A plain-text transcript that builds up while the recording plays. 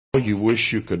You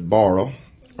wish you could borrow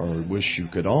or wish you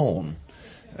could own.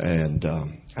 And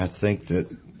I think that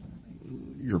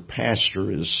your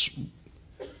pastor is,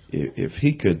 if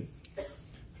he could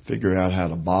figure out how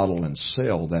to bottle and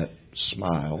sell that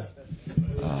smile,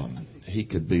 he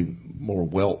could be more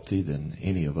wealthy than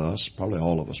any of us, probably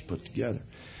all of us put together.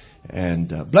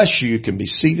 And bless you, you can be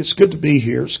seated. It's good to be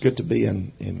here. It's good to be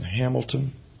in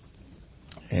Hamilton.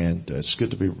 And it's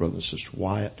good to be with Brother and Sister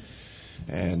Wyatt.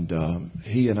 And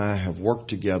he and I have worked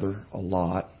together a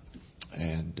lot,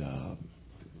 and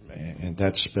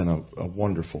that's been a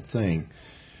wonderful thing.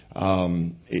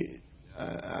 I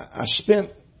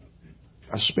spent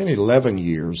 11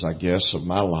 years, I guess, of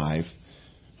my life,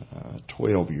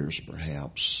 12 years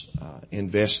perhaps,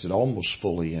 invested almost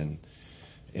fully in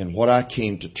what I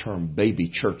came to term baby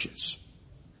churches.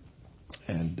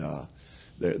 And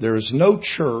there is no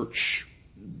church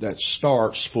that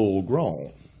starts full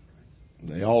grown.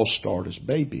 They all start as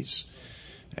babies.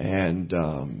 And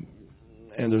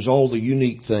there's all the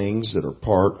unique things that are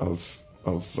part of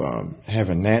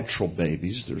having natural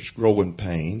babies. There's growing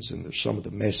pains, and there's some of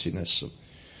the messiness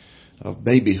of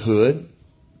babyhood.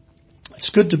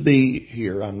 It's good to be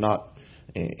here. I'm not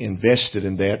invested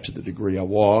in that to the degree I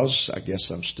was. I guess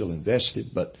I'm still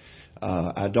invested, but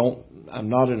I'm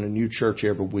not in a new church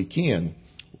every weekend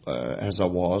as I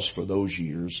was for those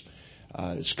years.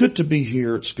 It's good to be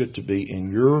here. It's good to be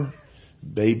in your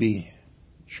baby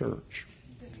church.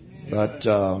 But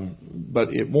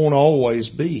it won't always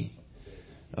be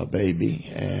a baby,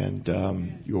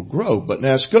 and you'll grow. But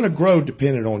now it's going to grow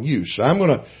depending on you. So I'm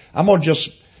going to just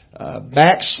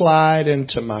backslide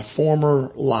into my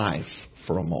former life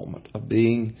for a moment of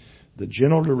being the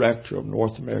General Director of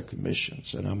North American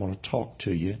Missions, and I'm going to talk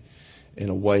to you in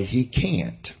a way he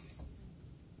can't.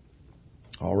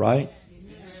 All right?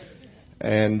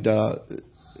 And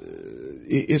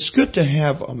it's good to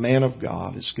have a man of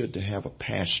God. It's good to have a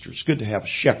pastor. It's good to have a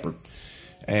shepherd.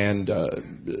 And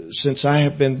since I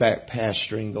have been back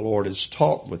pastoring, the Lord has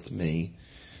talked with me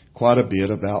quite a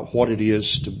bit about what it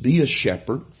is to be a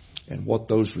shepherd and what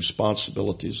those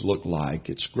responsibilities look like.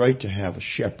 It's great to have a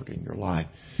shepherd in your life.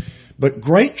 But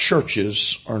great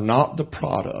churches are not the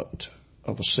product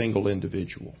of a single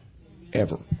individual,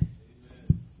 ever.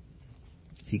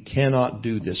 He cannot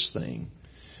do this thing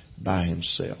by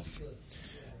himself.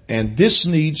 And this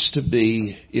needs to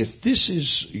be, if this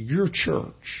is your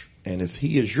church, and if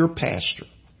he is your pastor,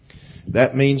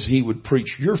 that means he would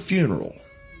preach your funeral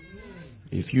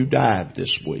if you died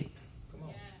this week.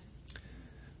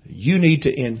 You need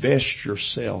to invest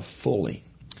yourself fully.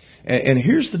 And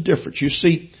here's the difference. You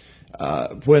see,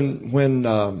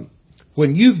 when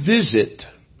you visit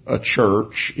a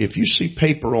church, if you see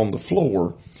paper on the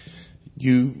floor,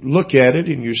 you look at it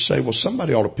and you say, well,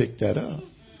 somebody ought to pick that up.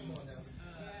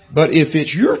 But if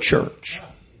it's your church,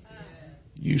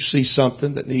 you see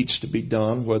something that needs to be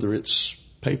done, whether it's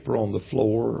paper on the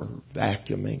floor or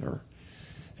vacuuming,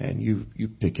 and you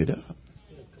pick it up.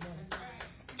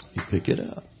 You pick it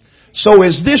up. So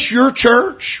is this your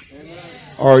church?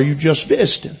 Or are you just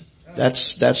visiting?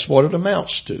 That's what it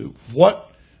amounts to. What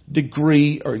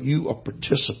degree are you a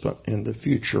participant in the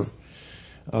future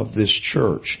of this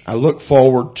church? I look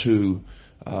forward to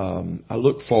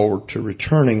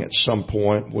returning at some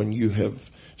point when you have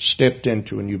stepped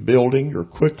into a new building. You're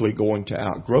quickly going to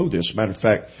outgrow this. Matter of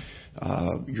fact,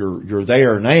 you're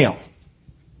there now.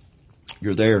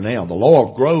 You're there now. The law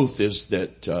of growth is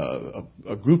that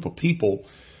a group of people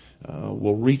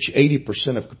will reach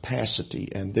 80% of capacity,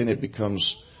 and then it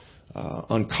becomes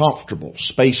uncomfortable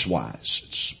space-wise.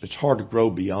 It's hard to grow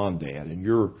beyond that, and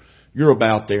you're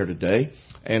about there today.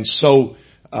 And so,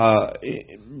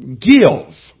 give,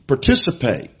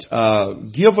 participate,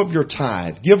 give of your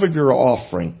tithe, give of your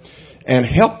offering, and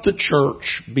help the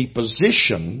church be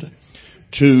positioned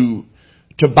to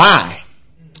buy.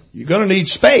 You're going to need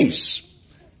space.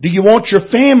 Do you want your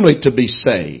family to be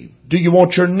saved? Do you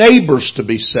want your neighbors to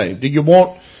be saved? Do you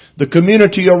want the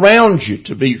community around you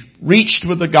to be reached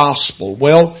with the gospel?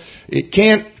 Well, it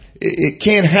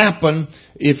can't happen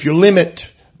if you limit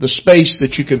the space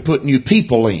that you can put new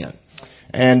people in.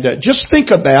 And just think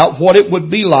about what it would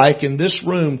be like in this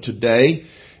room today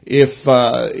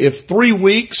if 3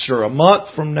 weeks or a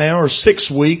month from now or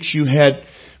 6 weeks you had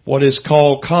what is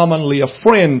called commonly a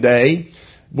friend day,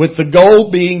 with the goal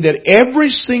being that every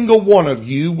single one of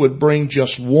you would bring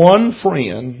just one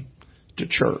friend to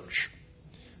church.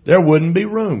 There wouldn't be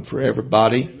room for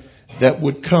everybody that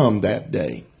would come that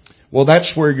day. Well,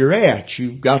 that's where you're at.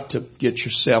 You've got to get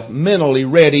yourself mentally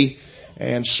ready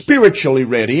and spiritually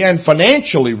ready and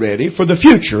financially ready for the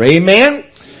future. Amen?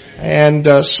 And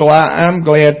so I'm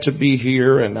glad to be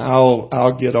here, and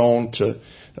I'll get on to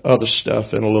other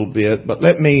stuff in a little bit. But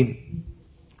let me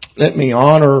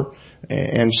honor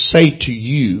and say to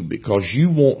you, because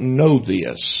you won't know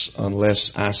this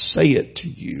unless I say it to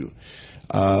you.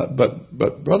 But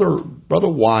Brother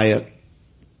Wyatt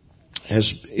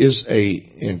is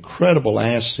a incredible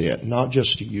asset, not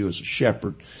just to you as a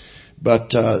shepherd,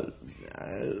 but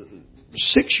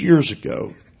 6 years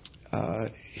ago,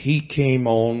 he came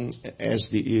on as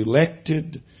the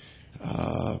elected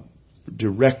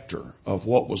director of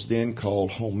what was then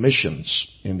called Home Missions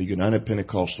in the United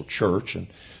Pentecostal Church, and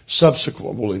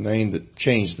subsequently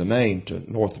changed the name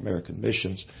to North American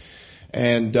Missions.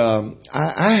 And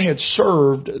I had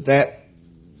served that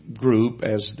group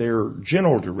as their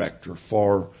general director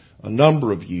for a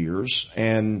number of years,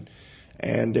 and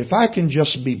if I can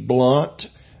just be blunt,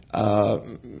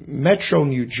 Metro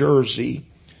New Jersey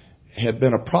had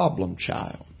been a problem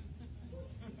child.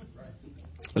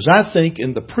 As I think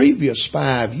in the previous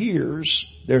 5 years,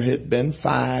 there had been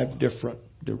 5 different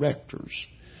directors,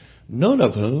 none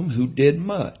of who did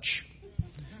much.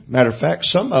 Matter of fact,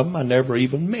 some of them I never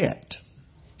even met.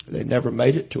 They never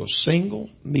made it to a single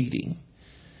meeting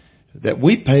that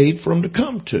we paid for them to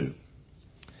come to.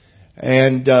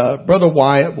 And Brother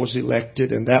Wyatt was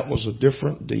elected, and that was a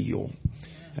different deal.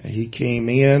 He came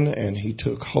in and he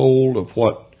took hold of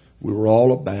what we were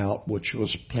all about, which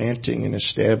was planting and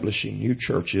establishing new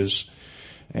churches.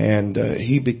 And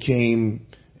he became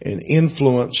an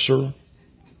influencer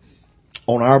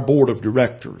on our board of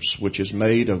directors, which is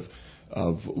made of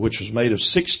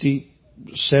 60,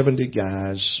 70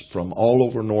 guys from all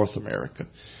over North America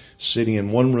sitting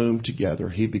in one room together.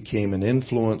 He became an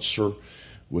influencer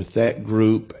with that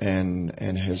group and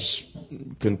has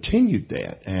continued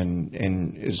that and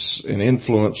is an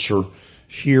influencer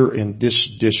here in this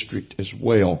district as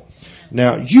well.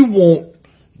 Now, you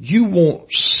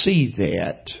won't see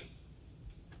that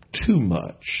too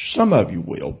much. Some of you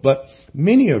will, but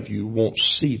many of you won't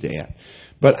see that.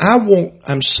 But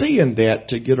I'm seeing that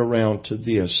to get around to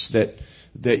this,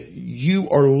 that you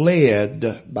are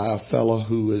led by a fellow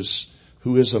who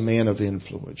is a man of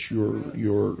influence.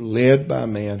 You're led by a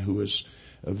man who is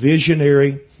a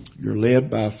visionary. You're led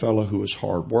by a fellow who is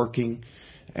hardworking.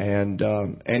 And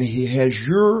he has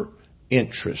your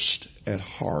interest at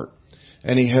heart,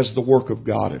 and he has the work of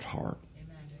God at heart.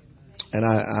 And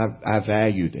I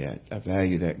value that. I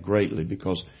value that greatly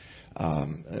because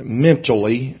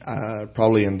mentally,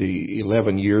 probably in the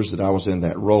 11 years that I was in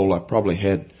that role, I probably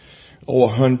had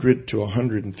 100 to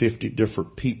 150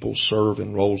 different people serve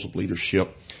in roles of leadership,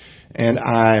 and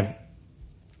I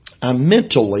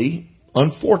mentally,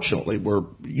 unfortunately, where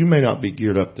you may not be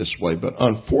geared up this way, but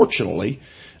unfortunately,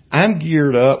 I'm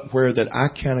geared up where that I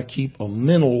kind of keep a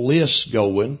mental list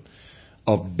going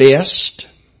of best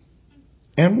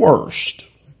and worst.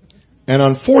 And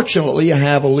unfortunately, I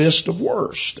have a list of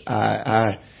worst.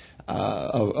 Now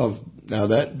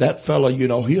that fellow,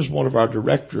 he is one of our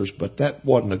directors, but that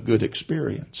wasn't a good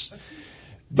experience.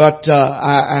 But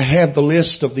I have the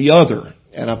list of the other,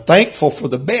 and I'm thankful for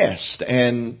the best.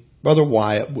 And Brother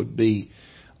Wyatt would be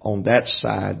on that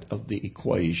side of the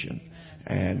equation.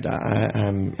 And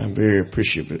I'm very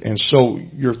appreciative. And so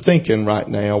you're thinking right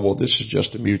now, well, this is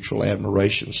just a mutual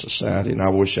admiration society, and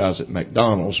I wish I was at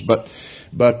McDonald's. But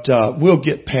we'll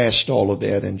get past all of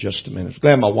that in just a minute.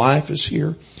 Glad my wife is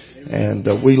here, and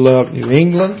we love New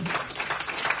England.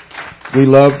 We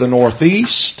love the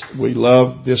Northeast. We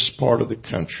love this part of the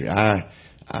country. I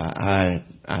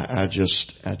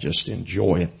just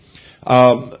enjoy it.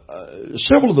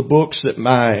 Several of the books that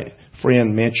my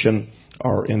friend mentioned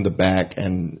are in the back,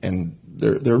 and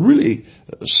there are really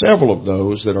several of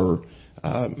those that are,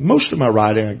 most of my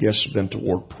writing, I guess, has been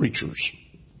toward preachers.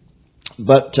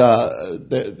 But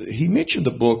he mentioned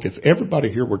the book, If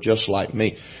Everybody Here Were Just Like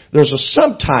Me. There's a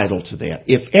subtitle to that.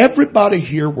 If everybody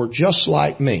here were just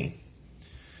like me,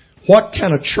 what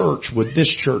kind of church would this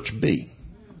church be?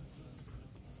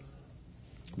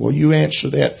 Well, you answer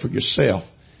that for yourself.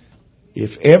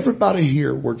 If everybody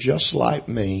here were just like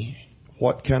me,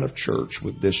 what kind of church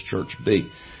would this church be?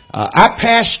 I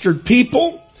pastored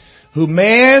people who,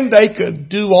 man, they could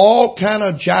do all kind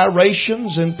of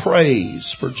gyrations and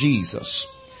praise for Jesus.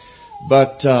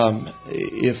 But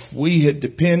if we had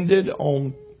depended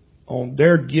on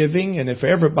their giving, and if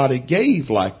everybody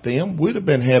gave like them, we'd have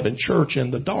been having church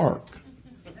in the dark.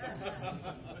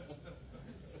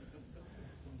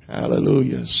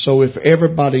 Hallelujah. So if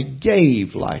everybody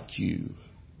gave like you,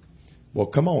 well,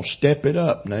 come on, step it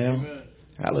up now.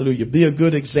 Hallelujah. Be a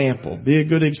good example. Be a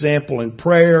good example in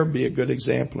prayer. Be a good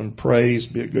example in praise.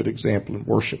 Be a good example in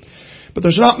worship. But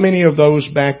there's not many of those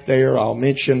back there. I'll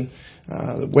mention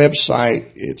the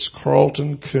website. It's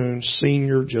Carlton Coon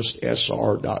Sr., just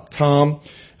sr.com.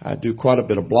 I do quite a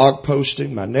bit of blog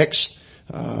posting. My next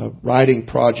writing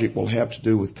project will have to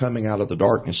do with coming out of the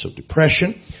darkness of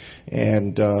depression,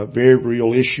 and a very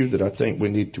real issue that I think we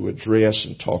need to address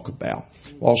and talk about.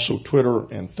 Also Twitter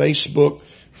and Facebook.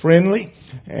 Friendly,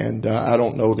 and I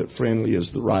don't know that friendly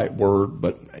is the right word,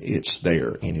 but it's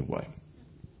there anyway.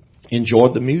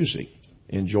 Enjoyed the music,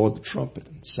 enjoyed the trumpet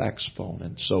and saxophone,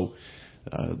 and so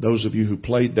those of you who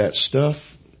played that stuff,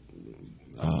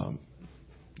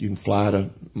 you can fly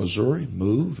to Missouri,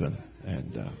 move,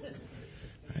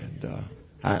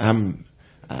 I'm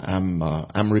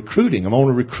recruiting. I'm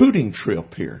on a recruiting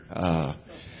trip here,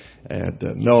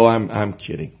 no, I'm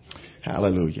kidding.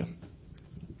 Hallelujah.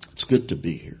 It's good to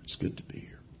be here. It's good to be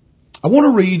here. I want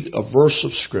to read a verse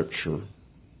of Scripture.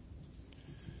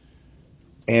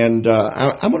 And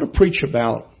I'm going to preach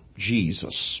about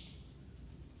Jesus.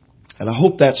 And I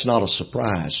hope that's not a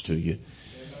surprise to you.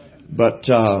 But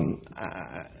I'm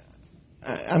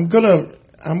going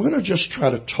to just try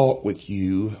to talk with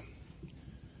you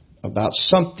about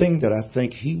something that I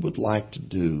think He would like to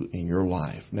do in your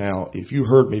life. Now, if you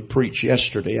heard me preach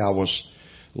yesterday, I was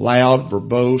loud,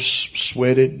 verbose,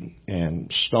 sweated,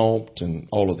 and stomped, and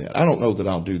all of that. I don't know that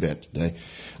I'll do that today.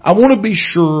 I want to be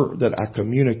sure that I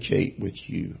communicate with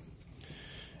you.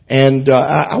 And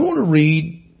I want to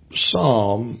read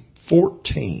Psalm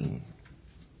 14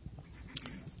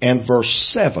 and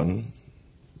verse 7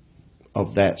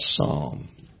 of that psalm.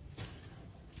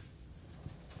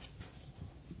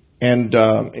 And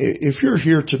if you're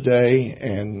here today,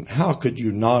 and how could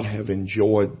you not have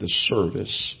enjoyed the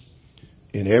service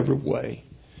in every way?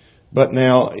 But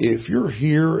now, if you're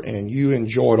here and you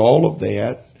enjoyed all of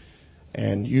that,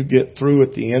 and you get through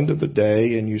at the end of the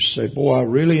day and you say, boy, I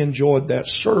really enjoyed that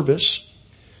service,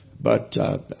 but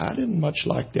I didn't much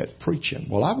like that preaching.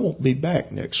 Well, I won't be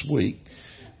back next week.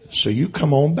 So you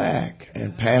come on back,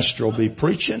 and Pastor will be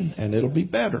preaching, and it'll be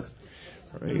better.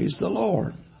 Praise the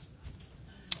Lord.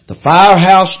 The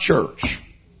Firehouse Church.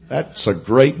 That's a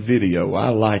great video. I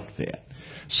like that.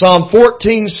 Psalm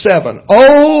 14:7.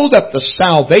 Oh, that the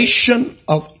salvation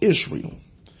of Israel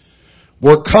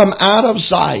were come out of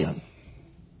Zion,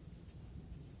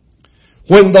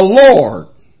 when the Lord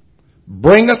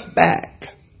bringeth back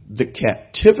the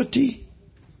captivity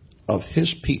of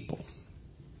His people.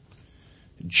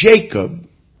 Jacob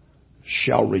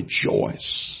shall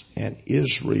rejoice, and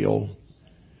Israel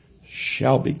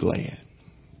shall be glad.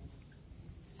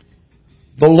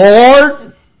 The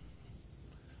Lord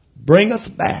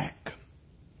bringeth back.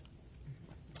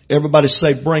 Everybody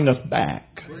say, bringeth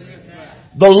back. Bringeth back.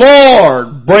 The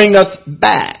Lord bringeth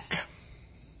back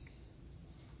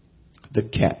the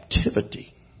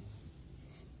captivity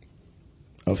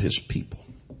of His people.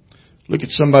 Look at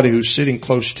somebody who's sitting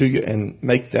close to you and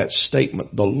make that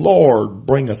statement. The Lord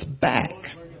bringeth back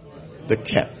the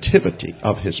captivity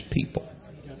of His people.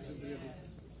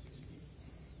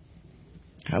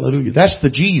 Hallelujah. That's the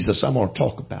Jesus I'm going to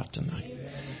talk about tonight.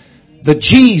 The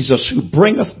Jesus who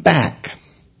bringeth back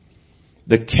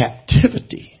the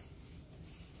captivity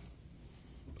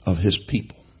of His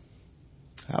people.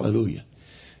 Hallelujah.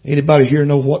 Anybody here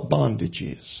know what bondage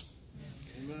is?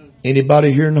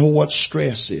 Anybody here know what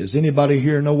stress is? Anybody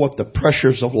here know what the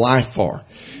pressures of life are?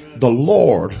 The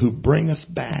Lord who bringeth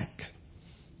back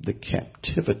the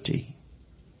captivity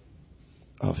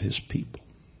of His people.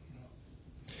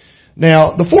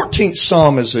 Now, the 14th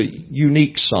Psalm is a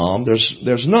unique psalm.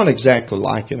 There's none exactly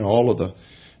like it in all of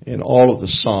the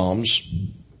Psalms.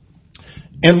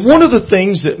 And one of the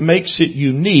things that makes it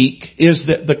unique is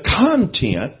that the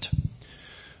content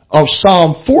of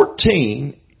Psalm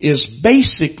 14 is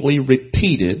basically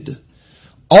repeated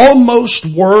almost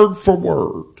word for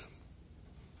word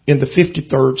in the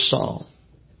 53rd Psalm.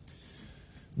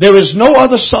 There is no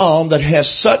other psalm that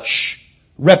has such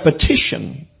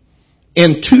repetition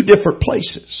in two different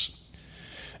places.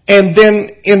 And then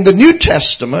in the New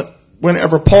Testament,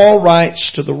 whenever Paul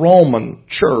writes to the Roman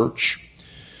church,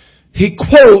 he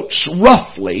quotes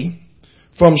roughly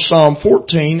from Psalm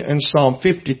 14 and Psalm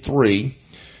 53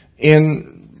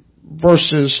 in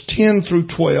verses 10 through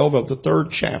 12 of the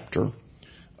 3rd chapter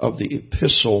of the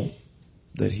epistle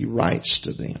that he writes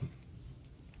to them.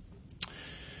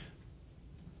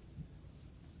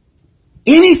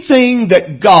 Anything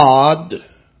that God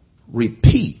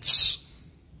repeats,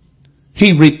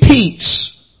 He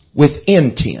repeats with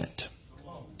intent.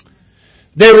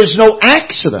 There is no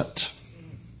accident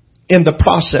in the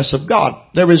process of God.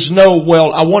 There is no,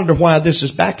 well, I wonder why this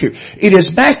is back here. It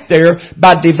is back there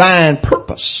by divine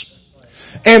purpose.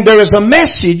 And there is a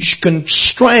message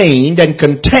constrained and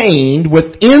contained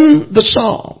within the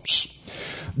Psalms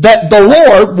that the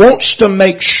Lord wants to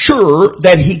make sure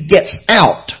that He gets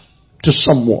out to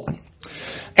someone.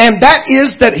 And that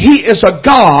is that He is a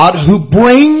God who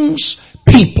brings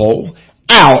people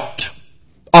out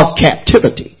of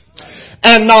captivity.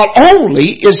 And not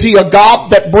only is He a God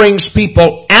that brings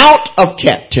people out of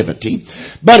captivity,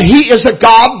 but He is a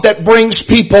God that brings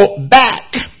people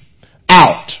back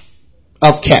out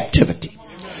of captivity.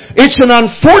 It's an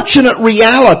unfortunate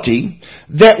reality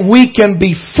that we can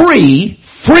be free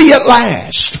at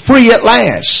last. Free at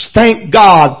last. Thank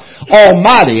God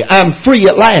Almighty, I'm free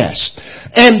at last.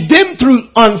 And then through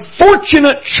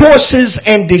unfortunate choices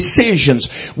and decisions,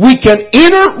 we can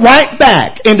enter right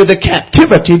back into the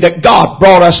captivity that God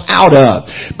brought us out of.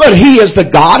 But He is the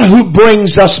God who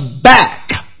brings us back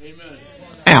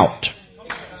out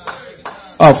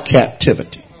of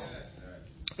captivity.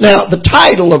 Now, the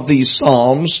title of these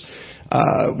Psalms,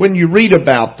 when you read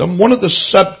about them, one of the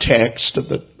subtext of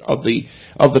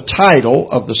the title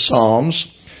of the Psalms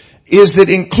is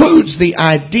that includes the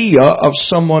idea of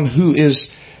someone who is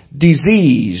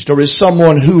diseased or is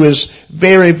someone who is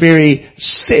very, very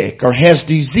sick or has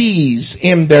disease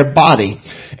in their body.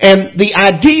 And the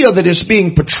idea that is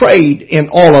being portrayed in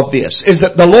all of this is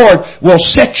that the Lord will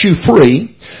set you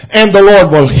free and the Lord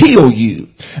will heal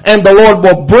you and the Lord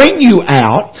will bring you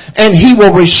out and He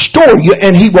will restore you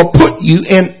and He will put you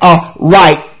in a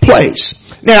right place.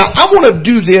 Now, I want to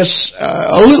do this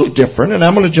a little different, and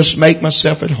I'm going to just make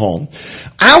myself at home.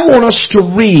 I want us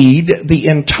to read the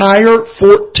entire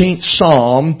 14th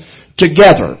Psalm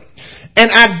together. And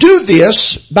I do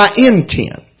this by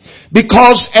intent.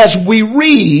 Because as we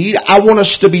read, I want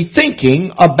us to be thinking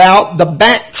about the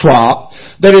backdrop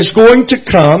that is going to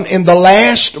come in the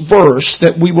last verse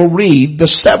that we will read, the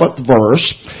 7th verse.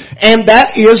 And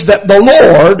that is that the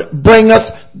Lord bringeth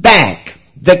back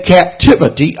the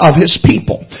captivity of His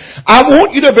people. I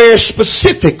want you to very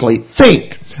specifically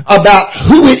think about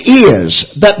who it is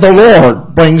that the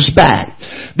Lord brings back.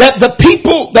 That the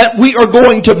people that we are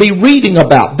going to be reading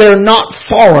about, they're not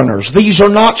foreigners. These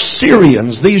are not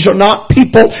Syrians. These are not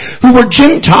people who were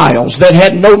Gentiles that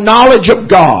had no knowledge of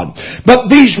God.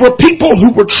 But these were people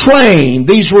who were trained.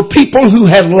 These were people who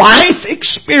had life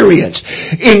experience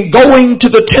in going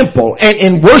to the temple and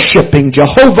in worshiping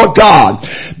Jehovah God.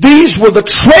 These were the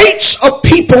traits of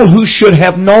people who should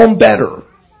have known better.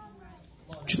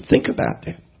 I want you to think about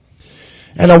that.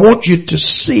 And I want you to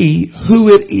see who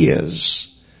it is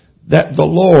that the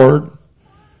Lord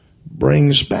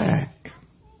brings back.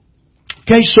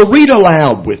 Okay, so read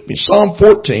aloud with me. Psalm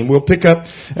 14, we'll pick up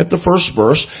at the first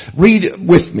verse. Read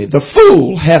with me. The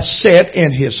fool hath said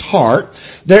in his heart,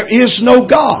 there is no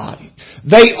God.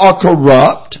 They are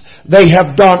corrupt. They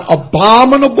have done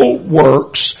abominable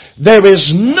works. There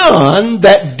is none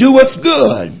that doeth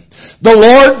good. The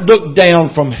Lord looked down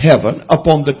from heaven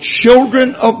upon the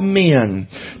children of men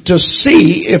to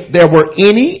see if there were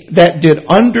any that did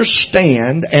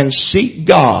understand and seek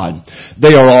God.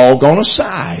 They are all gone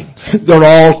aside. They're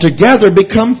all together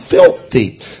become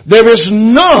filthy. There is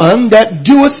none that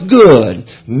doeth good.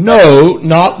 No,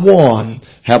 not one.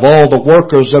 Have all the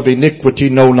workers of iniquity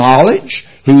no knowledge,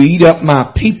 who eat up my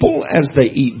people as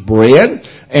they eat bread,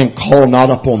 and call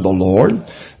not upon the Lord?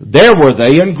 There were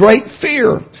they in great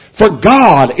fear. For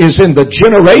God is in the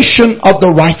generation of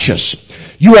the righteous.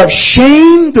 You have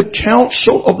shamed the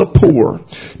counsel of the poor,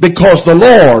 because the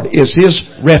Lord is His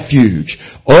refuge.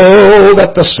 Oh,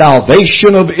 that the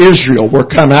salvation of Israel were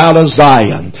come out of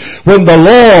Zion, when the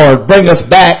Lord bringeth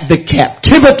back the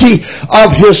captivity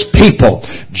of His people.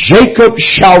 Jacob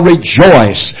shall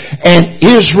rejoice, and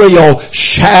Israel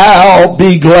shall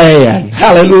be glad.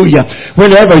 Hallelujah.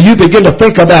 Whenever you begin to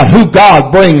think about who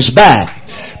God brings back,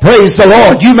 praise the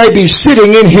Lord. You may be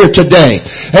sitting in here today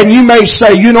and you may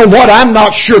say, you know what, I'm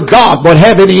not sure God would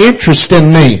have any interest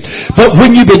in me. But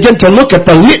when you begin to look at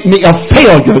the litany of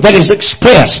failure that is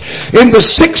expressed in the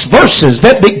 6 verses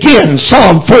that begin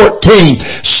Psalm 14,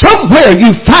 somewhere you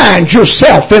find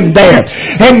yourself in there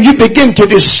and you begin to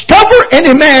discover and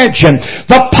imagine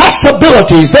the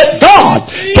possibilities that God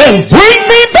can bring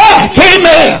me back.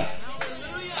 Amen.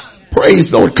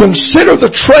 Praise the Lord. Consider the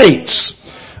traits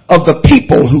of the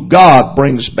people who God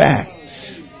brings back.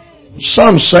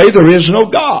 Some say there is no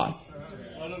God,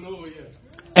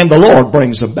 and the Lord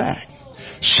brings them back.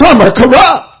 Some are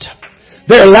corrupt.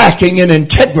 They're lacking in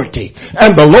integrity,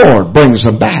 and the Lord brings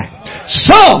them back.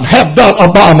 Some have done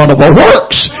abominable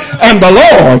works, and the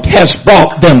Lord has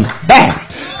brought them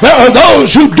back. There are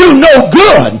those who do no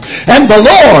good, and the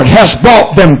Lord has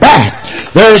brought them back.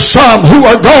 There's some who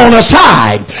are gone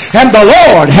aside, and the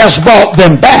Lord has brought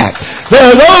them back. There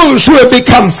are those who have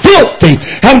become filthy,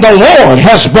 and the Lord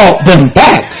has brought them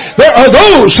back. There are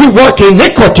those who work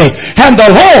iniquity, and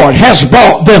the Lord has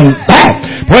brought them back.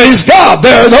 Praise God.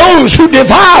 There are those who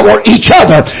devour each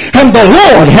other, and the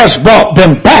Lord has brought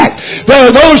them back. There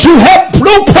are those who have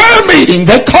no prayer meeting.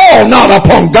 They call not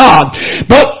upon God,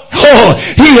 but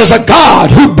He is a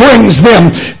God who brings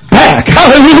them back.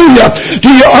 Hallelujah.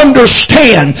 Do you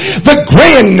understand the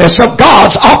grandness of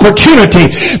God's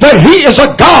opportunity? That He is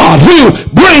a God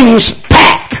who brings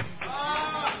back.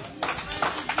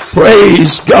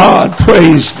 Praise God.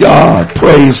 Praise God.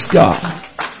 Praise God.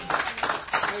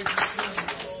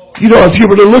 You know, if you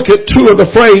were to look at two of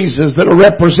the phrases that are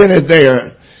represented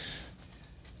there,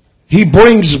 He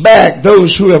brings back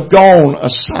those who have gone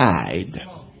aside.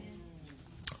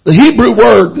 The Hebrew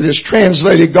word that is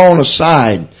translated gone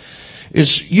aside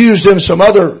is used in some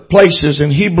other places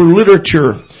in Hebrew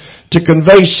literature to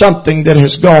convey something that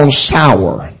has gone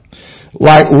sour,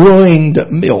 like ruined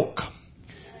milk.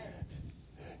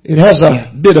 It has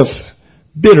a bit of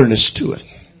bitterness to it.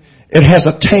 It has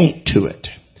a taint to it.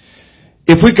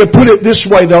 If we could put it this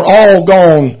way, they're all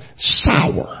gone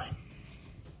sour.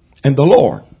 And the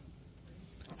Lord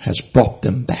has brought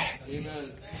them back.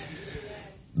 Amen.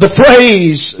 The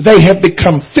phrase, they have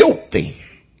become filthy.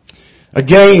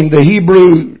 Again, the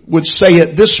Hebrew would say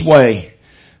it this way,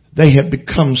 they have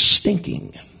become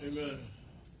stinking. Amen.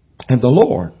 And the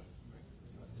Lord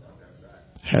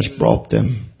has brought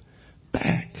them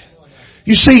back.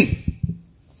 You see,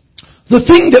 the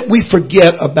thing that we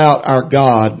forget about our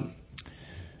God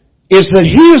is that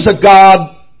He is a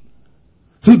God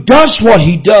who does what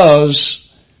He does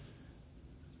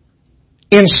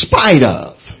in spite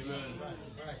of,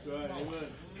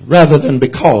 rather than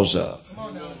because of.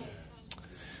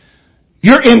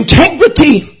 Your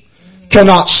integrity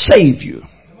cannot save you.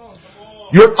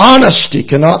 Your honesty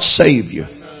cannot save you.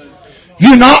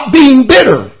 You not being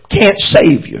bitter can't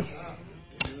save you.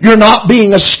 You're not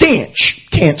being a stench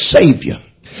can't save you.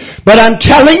 But I'm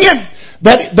telling you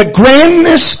that the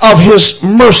grandness of His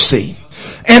mercy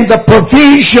and the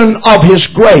provision of His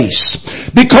grace,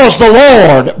 because the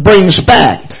Lord brings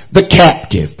back the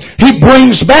captive. He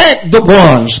brings back the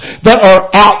ones that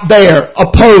are out there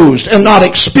opposed and not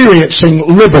experiencing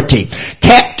liberty.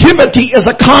 Captivity is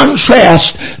a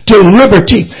contrast to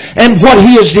liberty. And what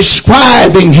He is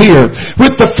describing here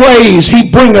with the phrase, He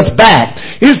bringeth back,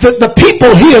 is that the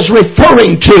people He is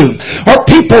referring to are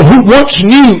people who once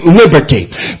knew liberty.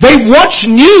 They once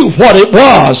knew what it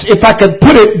was, if I could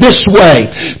put it this way,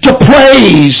 to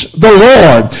praise the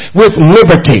Lord with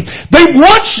liberty. They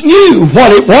once knew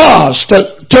what it was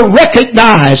to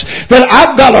recognize that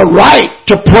I've got a right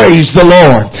to praise the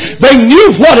Lord. They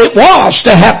knew what it was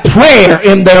to have prayer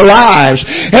in their lives,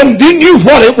 and they knew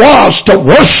what it was to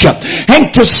worship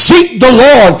and to seek the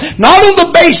Lord, not on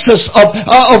the basis of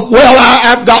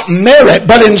I've got merit,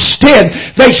 but instead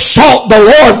they sought the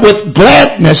Lord with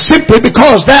gladness, simply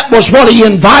because that was what He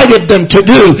invited them to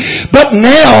do. But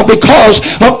now, because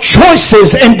of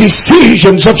choices and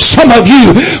decisions of some of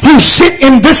you who sit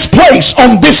in this place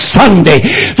on this Sunday,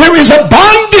 there is a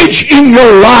bondage in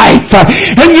your life,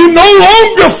 and you no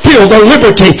longer feel the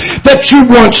liberty that you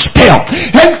once felt.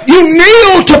 And you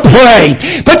kneel to pray,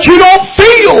 but you don't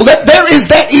feel that there is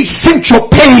that essential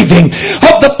paving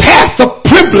of the path of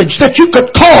privilege that you could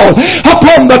call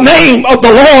upon the name of the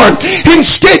Lord.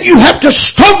 Instead, you have to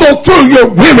struggle through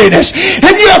your weariness,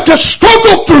 and you have to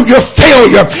struggle through your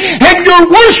failure, and your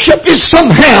worship is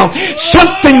somehow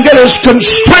something that is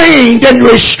constrained and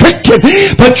restricted.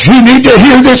 But you need to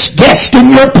hear this guest in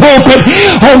your pulpit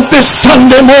on this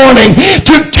Sunday morning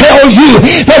to tell you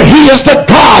that He is the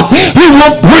God who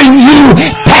will bring you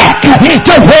back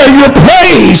to where your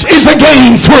praise is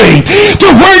again free, to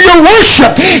where your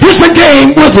worship is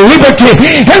again with liberty,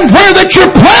 and where that your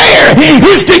prayer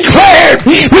is declared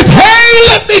with, hey,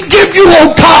 let me give you,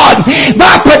 oh God,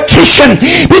 my petition,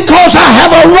 because I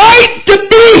have a right to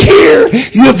be here.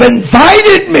 You've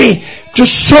invited me to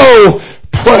so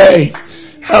pray.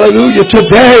 Hallelujah.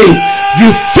 Today, you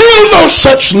feel no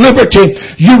such liberty.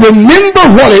 You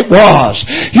remember what it was.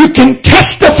 You can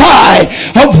testify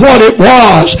of what it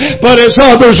was. But as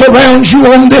others around you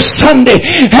on this Sunday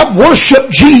have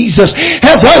worshiped Jesus,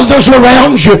 as others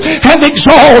around you have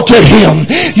exalted Him,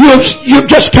 you've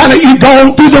just you've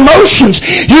gone through the motions.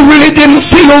 You really didn't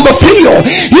feel the feel.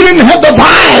 You didn't have the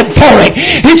vibe for it.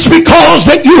 It's because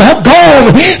that you have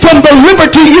gone from the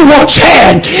liberty you once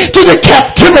had to the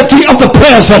captivity of the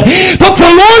present. But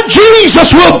the Lord Jesus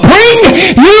Jesus will bring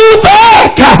you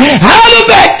back out of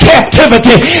that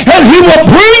captivity, and He will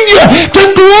bring you to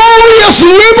glorious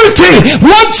liberty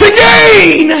once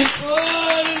again.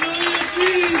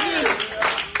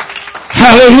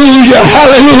 Hallelujah,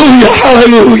 hallelujah,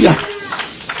 hallelujah.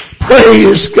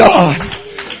 Praise God.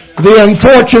 The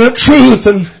unfortunate truth,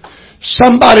 and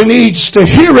somebody needs to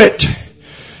hear it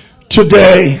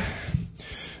today,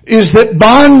 is that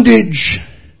bondage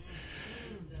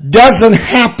doesn't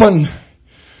happen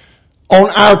on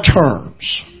our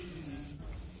terms.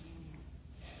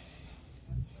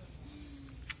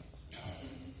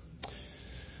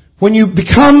 When you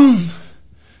become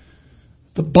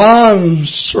the bond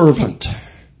servant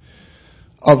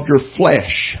of your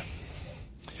flesh,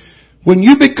 when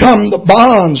you become the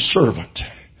bond servant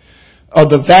of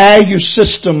the value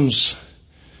systems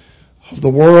of the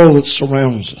world that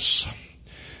surrounds us,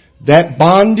 that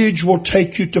bondage will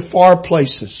take you to far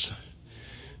places,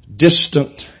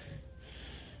 distant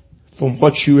from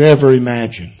what you ever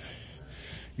imagined.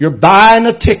 You're buying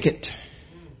a ticket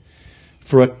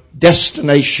for a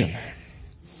destination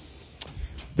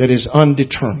that is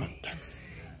undetermined.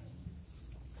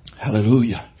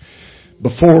 Hallelujah.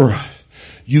 Before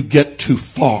you get too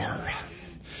far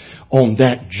on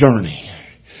that journey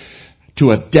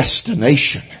to a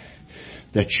destination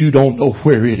that you don't know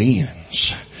where it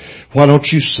ends, why don't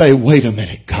you say, wait a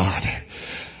minute, God,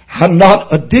 I'm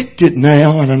not addicted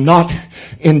now, and I'm not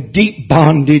in deep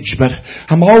bondage, but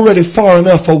I'm already far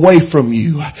enough away from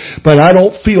you. But I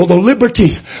don't feel the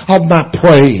liberty of my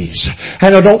praise,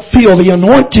 and I don't feel the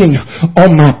anointing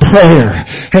on my prayer.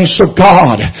 And so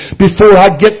God, before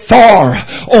I get far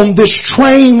on this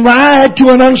train ride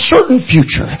to an uncertain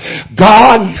future,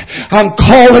 God, I'm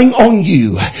calling on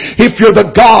you. If you're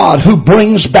the God who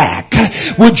brings back,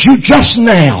 would you just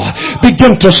now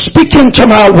begin to speak into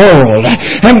my world,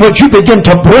 and would you begin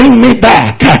to bring me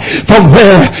back from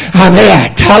where I'm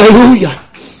at? Hallelujah.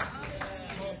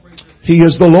 He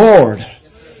is the Lord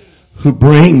who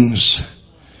brings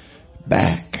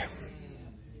back.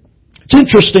 It's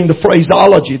interesting, the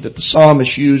phraseology that the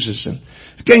psalmist uses. And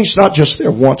again, it's not just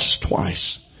there once,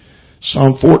 twice.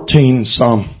 Psalm 14 and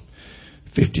Psalm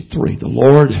 53. The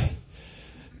Lord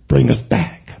bringeth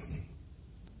back.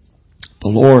 The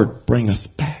Lord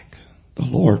bringeth back. The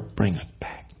Lord bringeth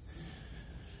back.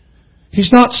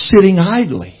 He's not sitting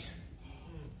idly,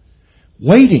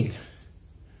 waiting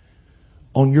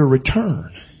on your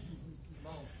return.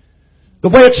 The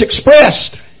way it's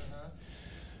expressed,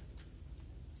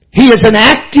 He is an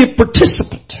active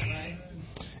participant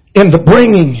in the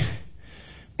bringing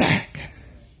back.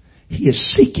 He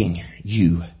is seeking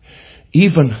you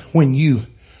even when you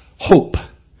hope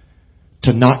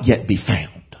to not yet be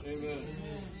found.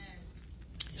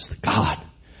 He's the God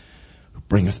who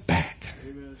bringeth back.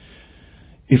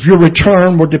 If your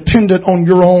return were dependent on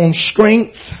your own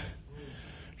strength,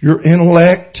 your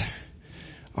intellect,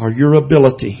 or your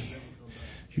ability,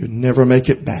 you'd never make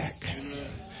it back.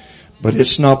 But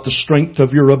it's not the strength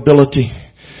of your ability.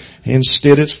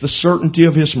 Instead, it's the certainty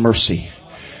of His mercy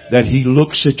that He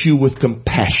looks at you with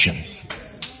compassion.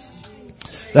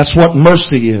 That's what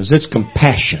mercy is. It's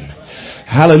compassion.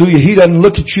 Hallelujah. He doesn't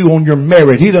look at you on your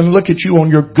merit. He doesn't look at you on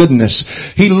your goodness.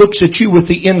 He looks at you with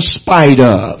the in spite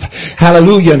of.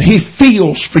 Hallelujah. And He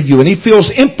feels for you, and He feels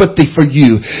empathy for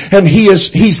you. And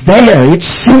He's there.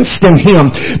 It's sensed in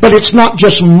Him. But it's not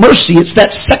just mercy. It's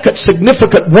that second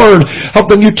significant word of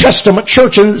the New Testament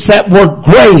church, and it's that word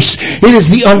grace. It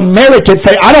is the unmerited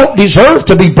favor. I don't deserve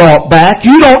to be brought back.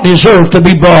 You don't deserve to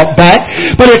be brought back.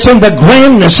 But it's in the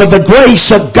grandness of the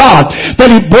grace of God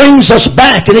that He brings us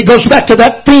back. And it goes back to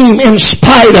that theme, in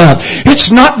spite of. It's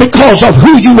not because of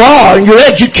who you are and your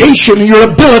education and your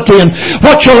ability and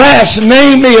what your last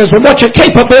name is and what your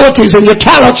capabilities and your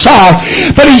talents are,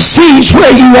 but He sees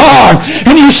where you are.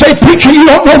 And you say, preacher, you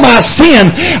don't know my sin.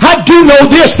 I do know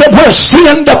this, that where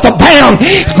sin doth abound,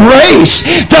 grace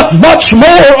doth much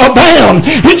more abound.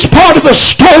 It's part of the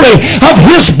story of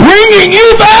His bringing you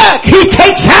back. He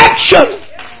takes action.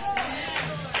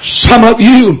 Some of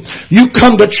you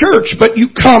come to church, but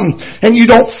you come and you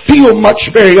don't feel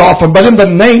much very often. But in the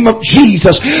name of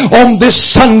Jesus, on this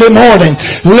Sunday morning,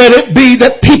 let it be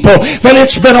that people, that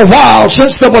it's been a while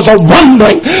since there was a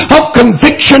rumbling of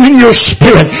conviction in your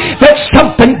spirit, that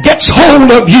something gets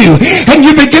hold of you and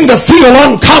you begin to feel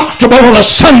uncomfortable on a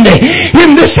Sunday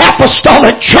in this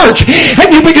apostolic church,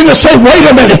 and you begin to say, wait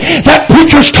a minute, that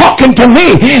preacher's talking to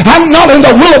me. I'm not in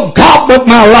the will of God with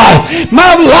my life.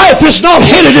 My life is not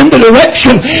headed in the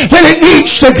direction that it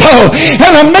needs to go,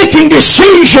 and I'm making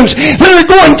decisions that are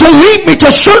going to lead me to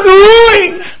certain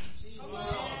ruin.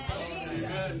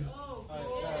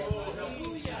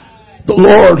 the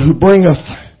Lord who bringeth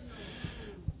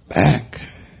back.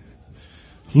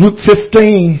 Luke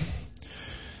 15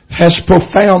 has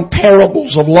profound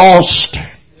parables of lost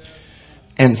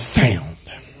and found.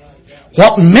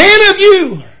 What man of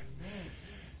you,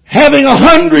 having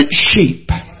 100 sheep,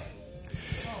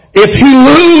 if he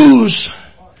lose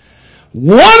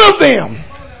one of them,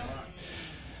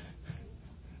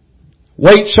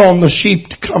 waits on the sheep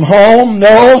to come home?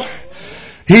 No.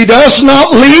 He does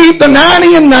not leave the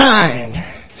 99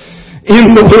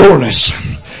 in the wilderness.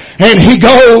 And he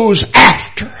goes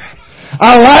after.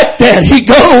 I like that. He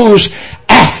goes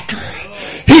after.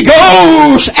 He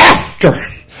goes after.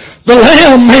 The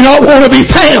lamb may not want to be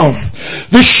found.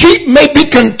 The sheep may be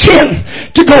content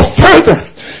to go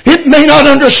further. It may not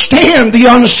understand the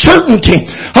uncertainty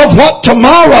of what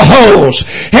tomorrow holds,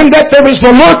 and that there is the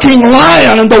lurking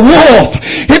lion and the wolf.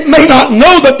 It may not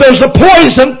know that there's a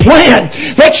poison plant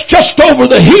that's just over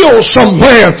the hill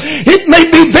somewhere. It may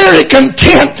be very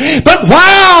content, but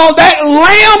while that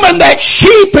lamb and that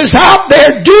sheep is out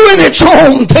there doing its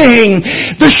own thing,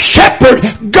 the shepherd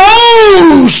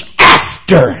goes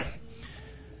after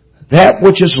that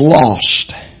which is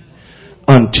lost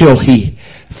until he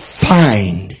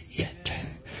find it.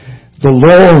 The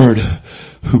Lord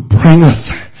who bringeth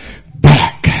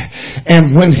back,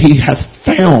 and when he hath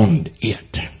found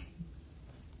it,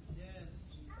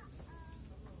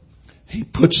 he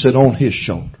puts it on his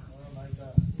shoulder.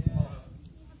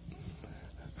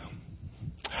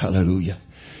 Hallelujah.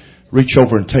 Reach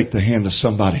over and take the hand of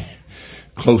somebody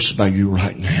close by you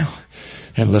right now,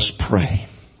 and let's pray.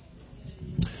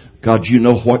 God, you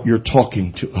know what you're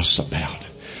talking to us about.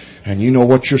 And you know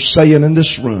what you're saying in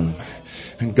this room.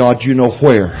 And God, you know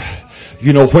where.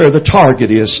 You know where the target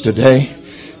is today.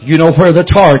 You know where the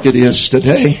target is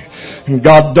today. And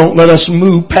God, don't let us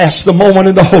move past the moment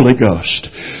in the Holy Ghost.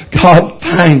 God,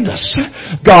 find us.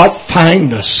 God,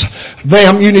 find us.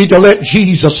 Ma'am, you need to let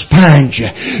Jesus find you.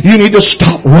 You need to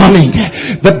stop running.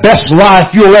 The best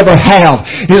life you'll ever have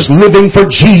is living for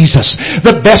Jesus.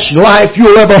 The best life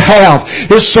you'll ever have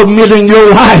is submitting your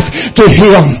life to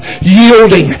Him.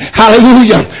 Yielding.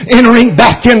 Hallelujah. Entering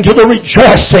back into the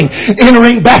rejoicing.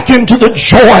 Entering back into the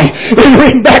joy.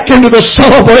 Entering back into the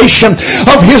celebration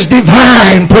of His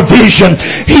divine provision.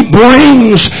 He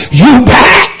brings you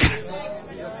back.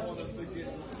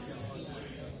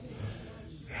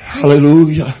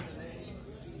 Hallelujah.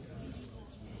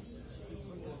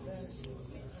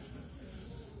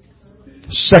 The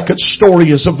second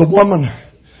story is of the woman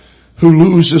who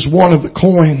loses one of the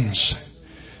coins.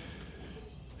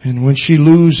 And when she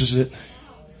loses it,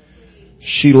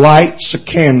 she lights a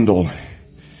candle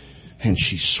and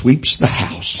she sweeps the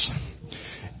house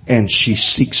and she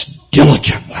seeks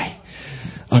diligently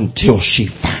until she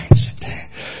finds it.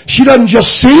 She doesn't just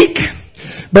seek,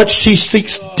 but she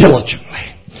seeks diligently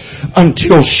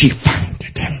until she finds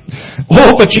it.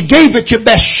 Oh, but you gave it your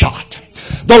best shot.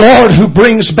 The Lord who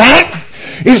brings back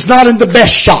is not in the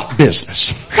best shot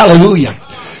business. Hallelujah.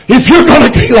 If you're going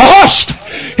to be lost,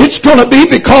 it's going to be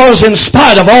because in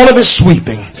spite of all of His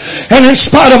sweeping, and in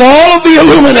spite of all of the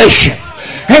illumination,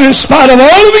 and in spite of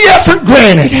all of the effort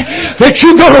granted, that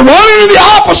you're going to run in the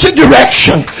opposite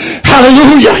direction.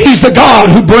 Hallelujah. He's the God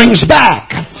who brings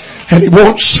back. And He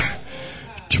wants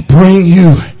to bring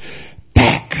you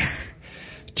back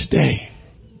today.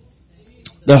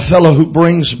 The fellow who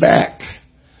brings back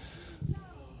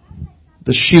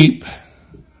the sheep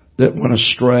that went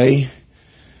astray,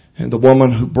 and the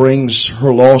woman who brings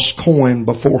her lost coin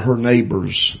before her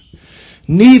neighbors,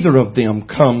 neither of them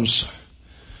comes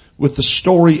with the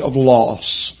story of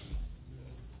loss.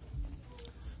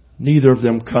 Neither of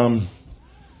them come.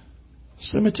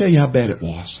 So let me tell you how bad it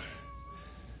was.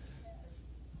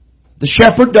 The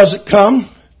shepherd doesn't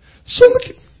come. So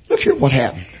look here what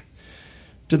happened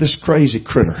to this crazy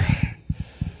critter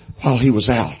while he was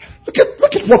out. Look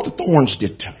at what the thorns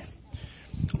did to him.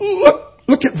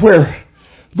 Look at where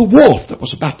the wolf that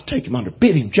was about to take him under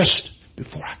bit him just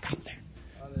before I got there.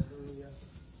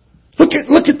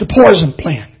 Look at the poison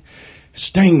plant. It's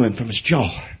dangling from his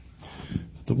jaw.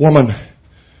 The woman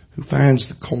who finds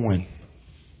the coin,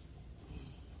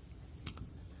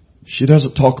 she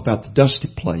doesn't talk about the dusty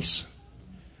place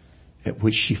at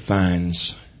which she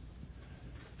finds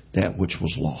that which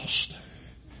was lost.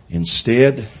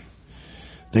 Instead,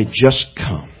 they just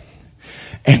come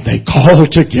and they call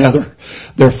together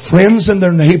their friends and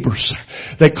their neighbors.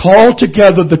 They call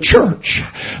together the church.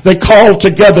 They call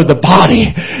together the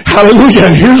body. Hallelujah.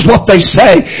 And here's what they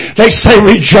say. They say,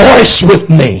 rejoice with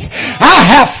me. I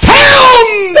have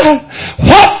found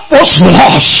what was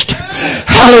lost.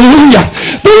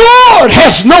 Hallelujah. The Lord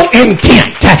has no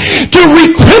intent to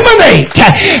recriminate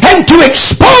and to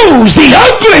expose the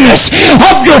ugliness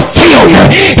of your failure.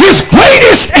 His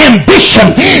greatest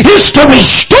ambition is to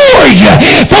restore you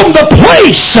from the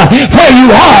place where you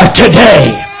are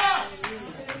today.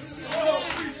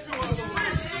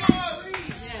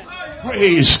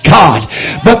 Praise God.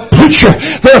 But preacher,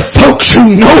 there are folks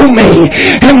who know me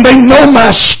and they know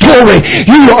my story.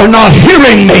 You are not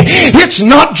hearing me. It's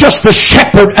not just the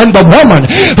shepherd and the woman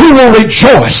who will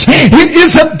rejoice. It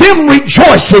isn't them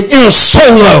rejoicing in a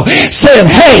solo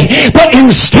saying, hey, but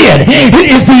instead it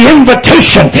is the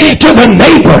invitation to the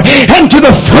neighbor and to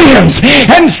the friends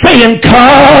and saying,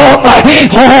 come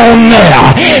on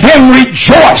now and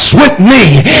rejoice with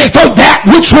me, for that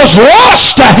which was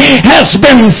lost has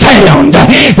been found.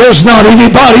 There's not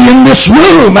anybody in this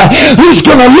room who's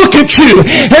going to look at you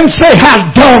and say how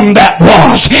dumb that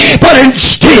was. But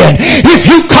instead, if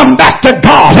you come back to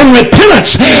God in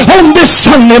repentance on this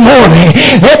Sunday morning,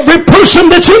 every person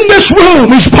that's in this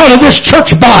room is part of this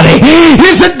church body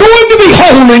isn't going to be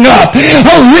holding up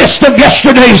a list of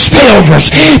yesterday's failures.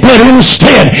 But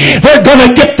instead, they're going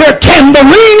to get their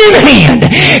tambourine in hand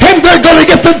and they're going to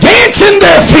get the dance in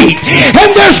their feet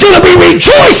and there's going to be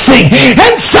rejoicing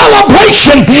and celebration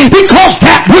because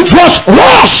that which was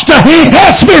lost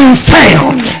has been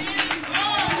found.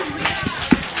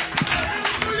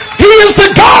 He is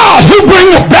the God who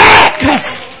bringeth back.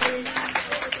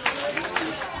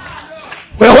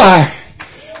 Well, I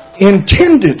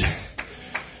intended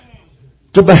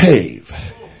to behave.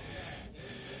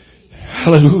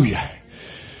 Hallelujah.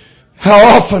 How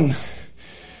often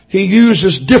He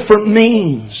uses different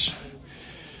means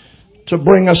to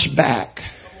bring us back.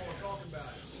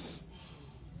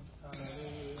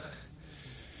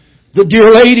 The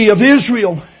dear lady of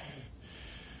Israel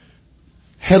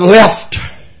had left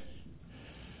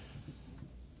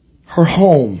her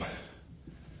home.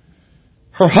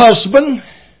 Her husband,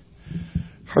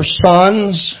 her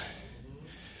sons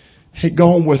had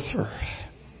gone with her.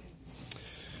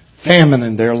 Famine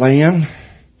in their land,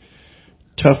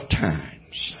 tough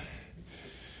times.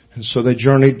 And so they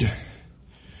journeyed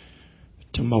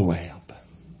to Moab.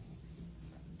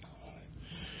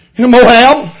 In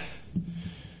Moab,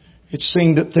 it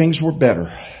seemed that things were better.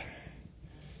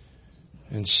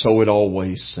 And so it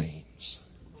always seems.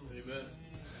 Amen.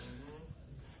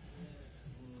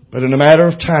 But in a matter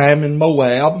of time in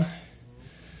Moab,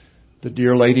 the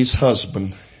dear lady's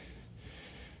husband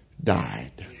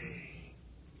died.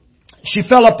 She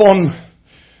fell upon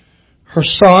her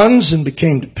sons and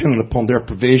became dependent upon their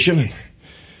provision.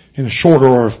 In a short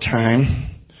order of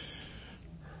time,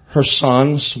 her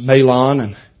sons, Mahlon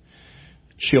and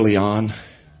Chilion,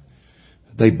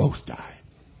 they both died.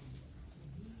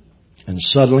 And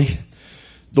suddenly,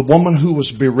 the woman who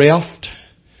was bereft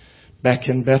back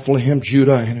in Bethlehem,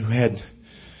 Judah, and who had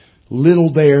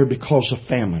little there because of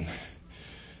famine,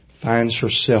 finds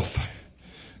herself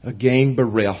again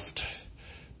bereft,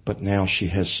 but now she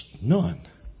has none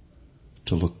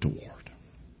to look toward.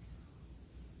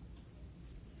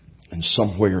 And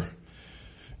somewhere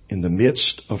in the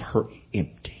midst of her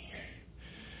empty,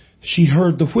 she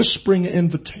heard the whispering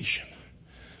invitation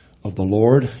of the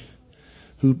Lord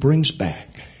who brings back.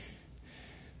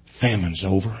 Famine's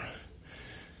over.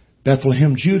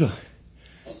 Bethlehem, Judah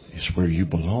is where you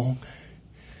belong.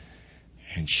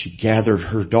 And she gathered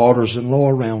her daughters-in-law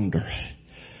around her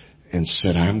and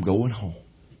said, I'm going home.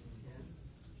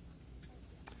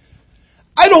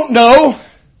 I don't know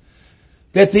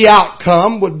that the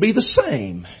outcome would be the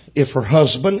same if her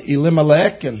husband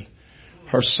Elimelech and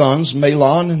her sons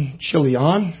Mahlon and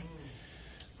Chilion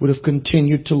would have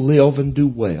continued to live and do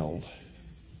well.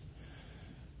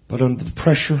 But under the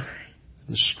pressure,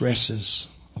 the stresses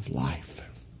of life,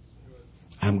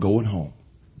 I'm going home.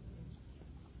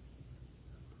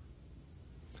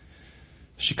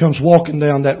 She comes walking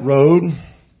down that road.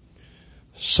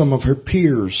 Some of her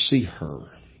peers see her.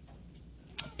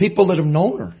 People that have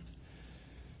known her.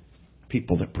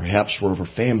 People that perhaps were of her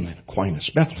family and acquaintance.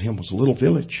 Bethlehem was a little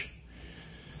village.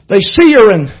 They see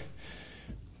her, and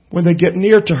when they get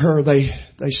near to her, they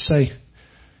say,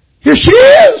 here she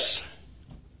is!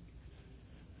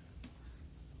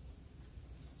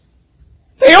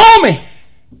 Naomi!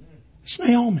 It's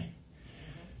Naomi.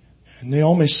 And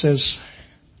Naomi says,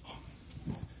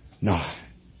 no,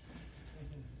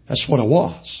 that's what I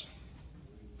was.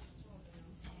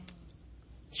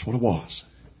 That's what it was.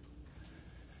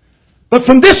 But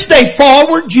from this day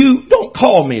forward, you don't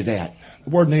call me that.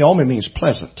 The word Naomi means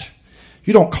pleasant.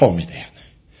 You don't call me that.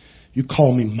 You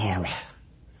call me Mara.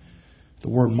 The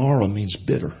word Mara means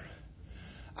bitter.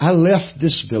 I left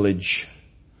this village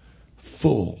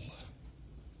full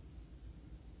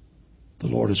the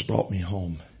Lord has brought me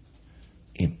home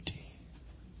empty.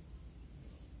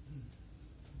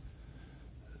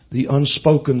 The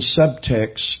unspoken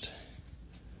subtext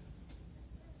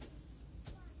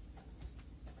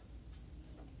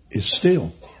is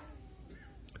still,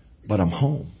 but I'm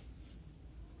home.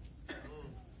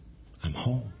 I'm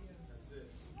home.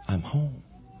 I'm home.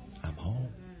 I'm home.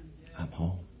 I'm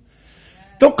home.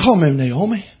 Don't call me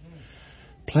Naomi.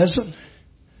 Pleasant.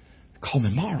 Call me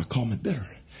Mara. Call me bitter.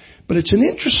 But it's an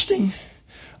interesting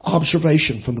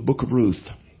observation from the book of Ruth.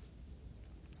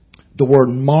 The word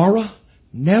Mara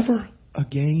never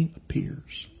again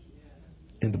appears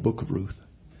in the book of Ruth.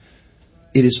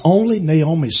 It is only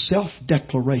Naomi's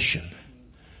self-declaration.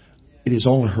 It is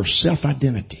only her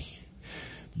self-identity.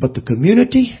 But the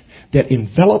community that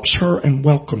envelops her and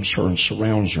welcomes her and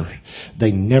surrounds her,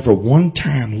 they never one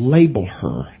time label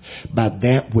her by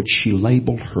that which she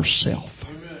labeled herself.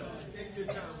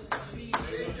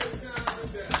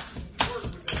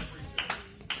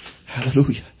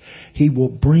 Hallelujah. He will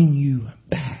bring you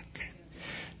back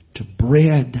to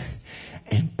bread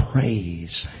and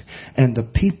praise. And the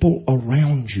people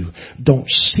around you don't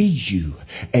see you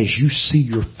as you see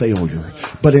your failure,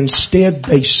 but instead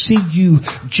they see you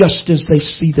just as they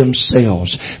see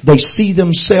themselves. They see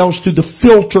themselves through the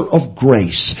filter of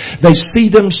grace. They see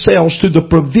themselves through the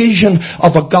provision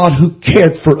of a God who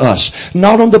cared for us,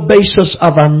 not on the basis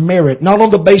of our merit, not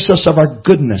on the basis of our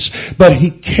goodness, but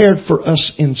He cared for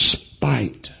us in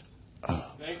spite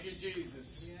of. Thank you, Jesus.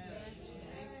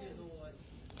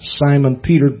 Simon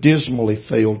Peter dismally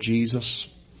failed Jesus.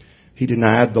 He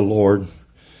denied the Lord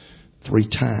 3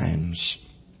 times.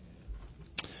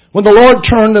 When the Lord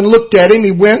turned and looked at him,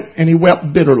 He went and He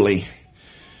wept bitterly.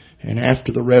 And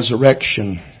after the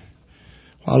resurrection,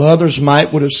 while others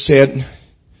might would have said,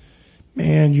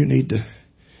 man, you need to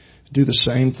do the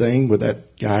same thing with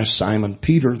that guy Simon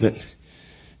Peter that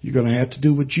you're going to have to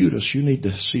do with Judas. You need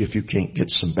to see if you can't get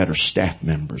some better staff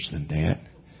members than that.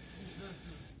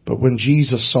 But when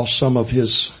Jesus saw some of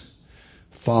His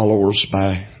followers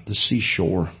by the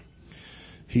seashore,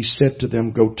 He said to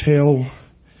them, go tell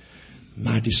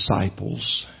my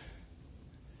disciples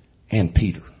and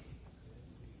Peter.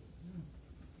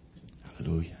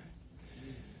 Hallelujah.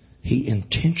 He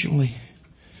intentionally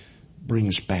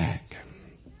brings back.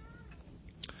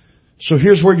 So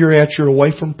here's where you're at. You're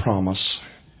away from promise,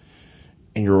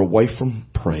 and you're away from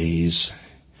praise,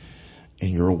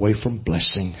 and you're away from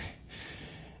blessing.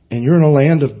 And you're in a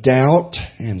land of doubt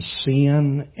and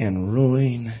sin and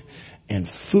ruin, and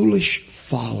foolish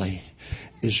folly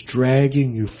is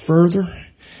dragging you further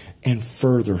and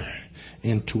further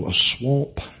into a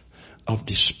swamp of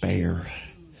despair.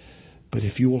 But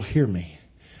if you will hear me,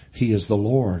 He is the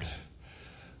Lord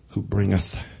who bringeth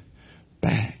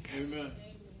back. Amen.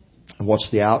 And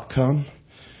what's the outcome?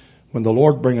 When the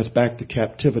Lord bringeth back the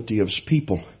captivity of His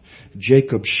people,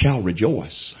 Jacob shall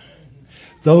rejoice.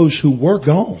 Those who were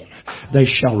gone, they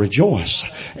shall rejoice,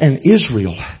 and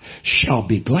Israel shall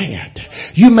be glad.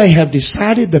 You may have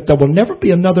decided that there will never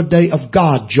be another day of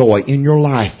God joy in your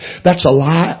life. That's a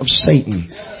lie of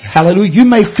Satan. Hallelujah. You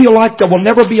may feel like there will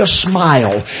never be a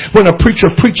smile when a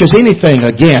preacher preaches anything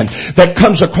again that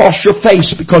comes across your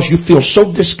face because you feel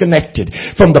so disconnected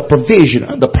from the provision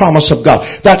and the promise of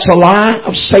God. That's a lie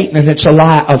of Satan, and it's a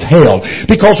lie of hell.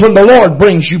 Because when the Lord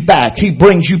brings you back, He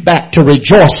brings you back to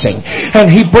rejoicing,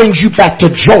 and He brings you back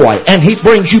to joy, and He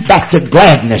brings you back to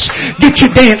gladness. Get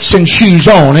your dancing shoes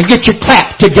on and get your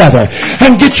clap together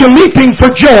and get your leaping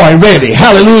for joy ready.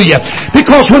 Hallelujah.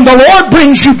 Because when the Lord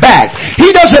brings you back,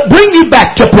 He doesn't bring you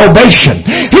back to probation.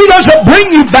 He doesn't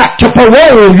bring you back to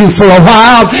parole you for a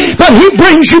while, but He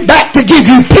brings you back to give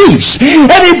you peace, and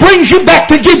He brings you back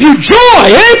to give you joy.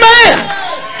 Amen.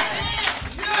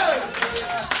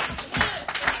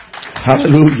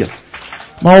 Hallelujah.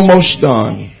 I'm almost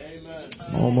done.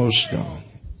 I'm almost done.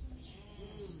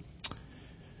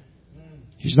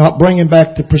 He's not bringing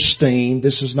back the pristine.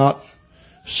 This is not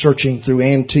searching through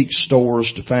antique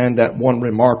stores to find that one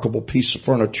remarkable piece of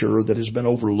furniture that has been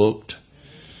overlooked,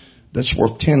 that's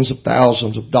worth tens of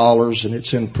thousands of dollars, and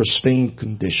it's in pristine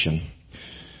condition.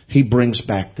 He brings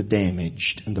back the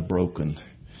damaged and the broken,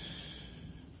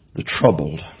 the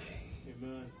troubled,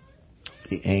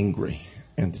 the angry,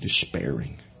 and the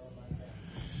despairing.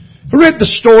 I read the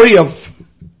story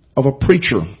of a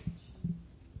preacher.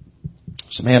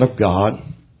 He's a man of God,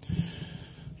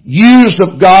 used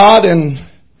of God in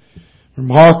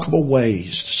remarkable ways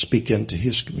to speak into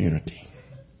his community.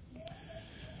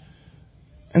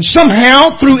 And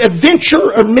somehow, through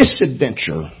adventure or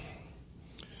misadventure,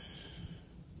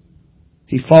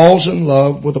 he falls in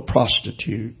love with a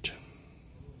prostitute.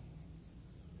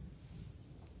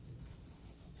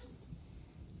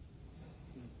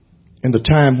 In the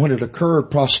time when it occurred,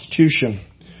 prostitution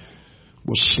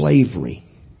was slavery.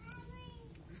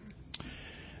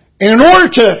 And in order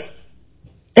to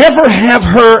ever have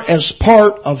her as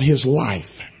part of his life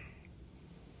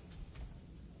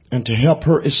and to help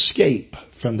her escape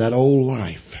from that old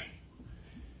life,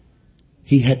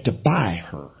 he had to buy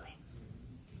her.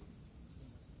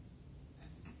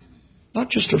 Not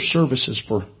just her services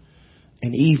for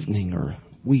an evening or a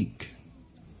week.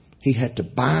 He had to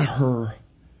buy her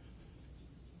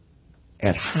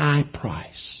at high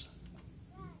price.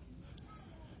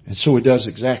 And so he does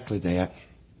exactly that.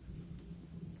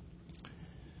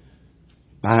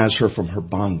 Buys her from her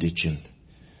bondage, and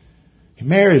he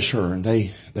marries her, and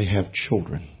they have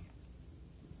children.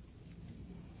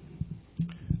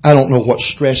 I don't know what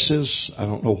stress is. I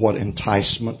don't know what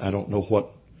enticement. I don't know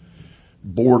what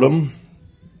boredom.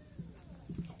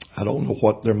 I don't know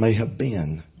what there may have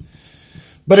been.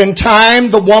 But in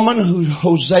time, the woman who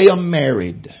Hosea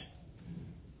married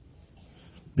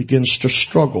begins to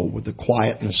struggle with the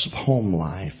quietness of home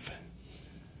life.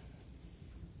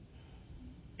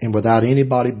 And without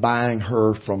anybody buying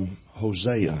her from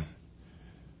Hosea,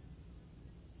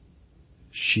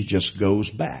 she just goes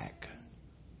back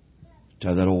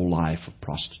to that old life of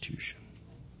prostitution.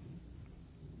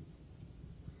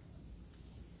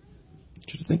 I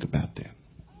want you to think about that.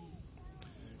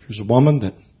 Here's a woman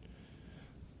that,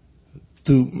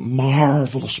 through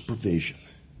marvelous provision,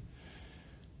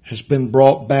 has been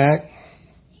brought back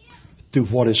through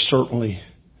what is certainly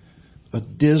a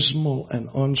dismal and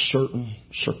uncertain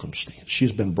circumstance.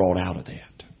 She's been brought out of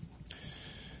that.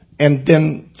 And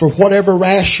then, for whatever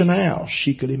rationale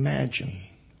she could imagine,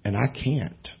 and I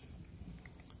can't,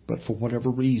 but for whatever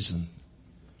reason,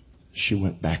 she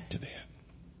went back to that.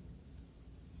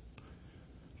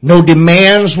 No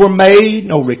demands were made,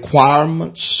 no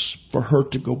requirements for her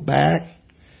to go back.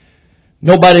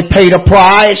 Nobody paid a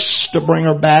price to bring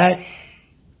her back.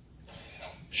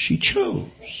 She chose.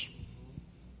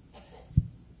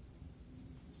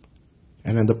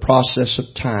 And in the process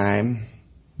of time,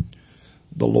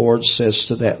 the Lord says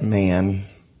to that man,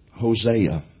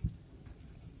 Hosea,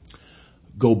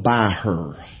 go buy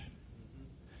her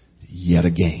yet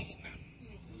again.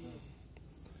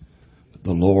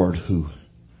 The Lord who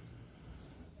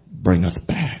bringeth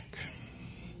back.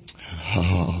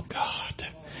 Oh God.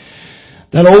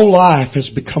 That old life has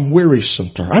become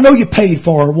wearisome to her. I know you paid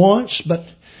for her once, but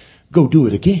go do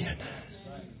it again.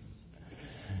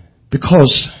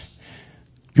 Because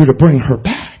you're to bring her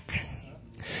back.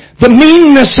 The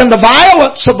meanness and the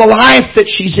violence of the life that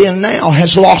she's in now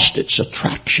has lost its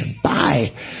attraction.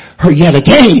 Buy her yet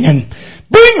again and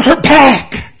bring her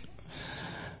back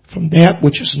from that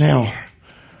which is now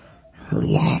her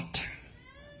lot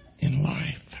in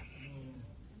life.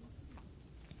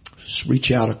 Just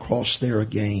reach out across there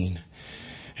again.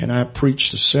 And I preach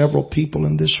to several people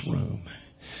in this room.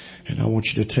 And I want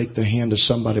you to take the hand of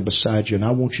somebody beside you, and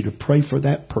I want you to pray for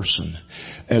that person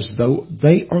as though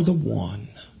they are the one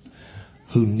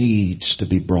who needs to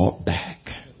be brought back.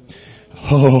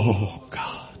 Oh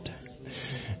God.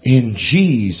 In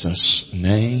Jesus'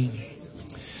 name.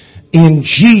 In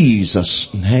Jesus'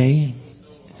 name.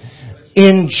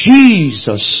 In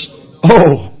Jesus.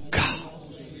 Oh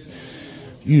God.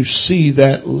 You see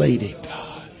that lady,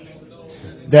 God.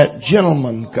 That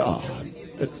gentleman, God.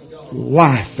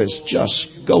 Life is just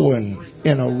going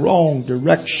in a wrong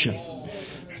direction.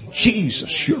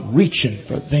 Jesus, you're reaching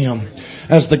for them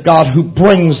as the God who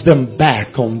brings them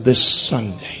back on this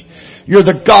Sunday. You're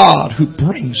the God who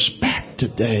brings back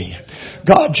today.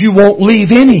 God, you won't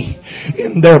leave any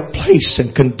in their place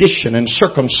and condition and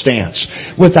circumstance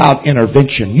without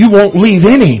intervention. You won't leave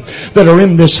any that are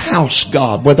in this house,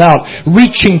 God, without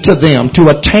reaching to them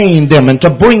to attain them and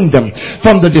to bring them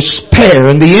from the despair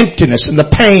and the emptiness and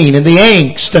the pain and the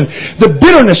angst and the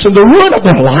bitterness and the ruin of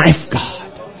their life, God.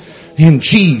 In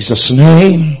Jesus'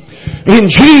 name. In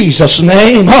Jesus'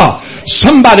 name.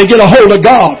 Somebody get a hold of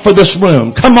God for this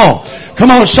room. Come on. Come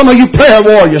on, some of you prayer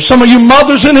warriors, some of you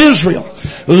mothers in Israel.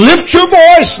 Lift your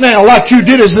voice now like you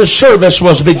did as this service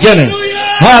was beginning.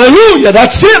 Hallelujah.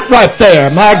 That's it right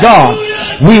there, my God.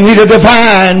 We need a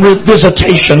divine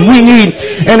visitation. We need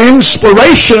an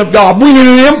inspiration of God. We need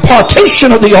an impartation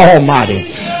of the Almighty.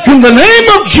 In the name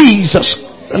of Jesus.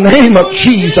 In the name of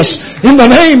Jesus. In the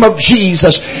name of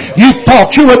Jesus. You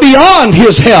thought you were beyond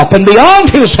His help and beyond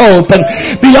His hope and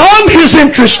beyond His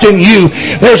interest in you.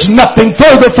 There's nothing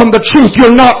further from the truth.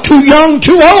 You're not too young,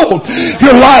 too old.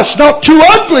 Your life's not too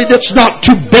ugly. It's not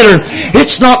too bitter.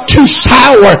 It's not too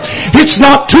sour. It's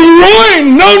not too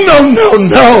ruined. No, no, no,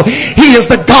 no. He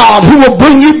is the God who will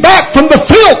bring you back from the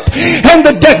filth and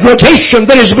the degradation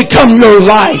that has become your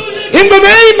life. In the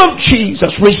name of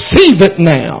Jesus, receive it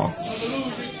now.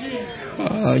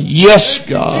 Yes,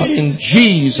 God, in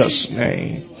Jesus'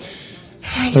 name.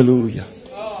 Hallelujah.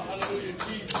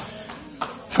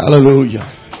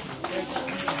 Hallelujah.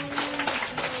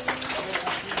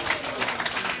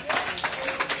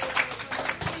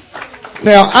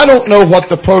 Now, I don't know what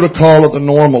the protocol of the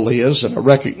normal is, and I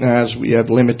recognize we have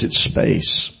limited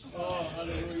space.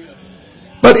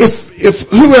 But if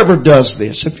whoever does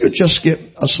this, if you'll just get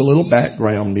us a little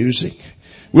background music,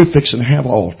 we're fixing to have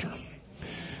altar.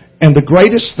 And the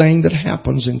greatest thing that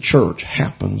happens in church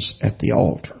happens at the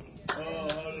altar.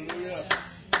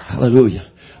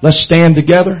 Hallelujah. Let's stand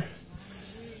together.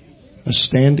 Let's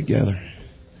stand together.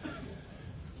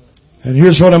 And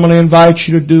here's what I'm going to invite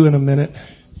you to do in a minute.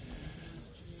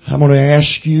 I'm going to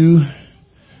ask you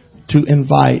to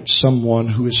invite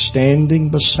someone who is standing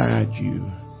beside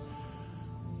you,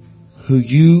 who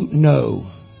you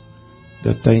know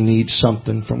that they need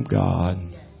something from God.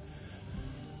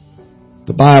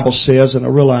 The Bible says, and I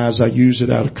realize I use it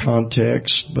out of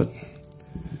context, but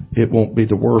it won't be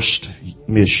the worst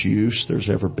misuse there's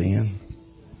ever been.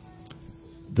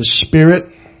 The Spirit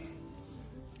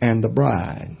and the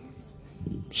bride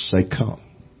say, come.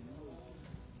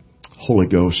 Holy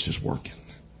Ghost is working.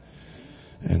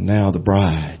 And now the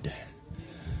bride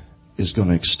is going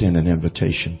to extend an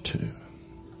invitation too.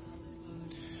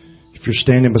 If you're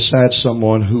standing beside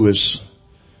someone who is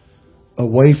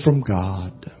away from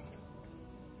God,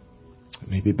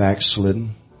 maybe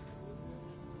backslidden,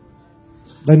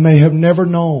 they may have never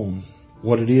known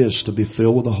what it is to be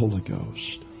filled with the Holy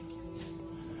Ghost.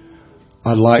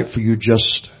 I'd like for you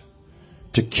just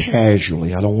to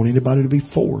casually, I don't want anybody to be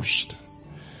forced,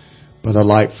 but I'd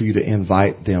like for you to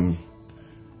invite them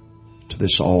to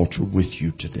this altar with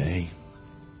you today.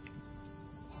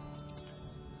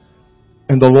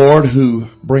 And the Lord who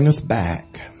bringeth back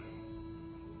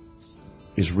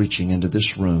is reaching into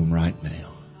this room right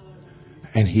now.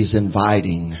 And He's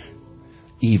inviting,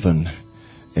 even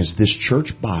as this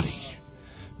church body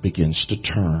begins to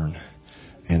turn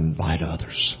and invite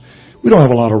others. We don't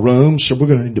have a lot of room, so we're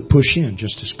going to need to push in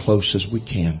just as close as we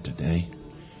can today.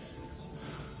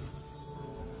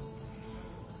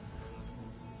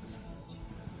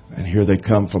 And here they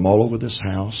come from all over this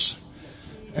house.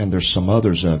 And there's some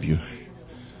others of you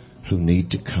who need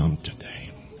to come today.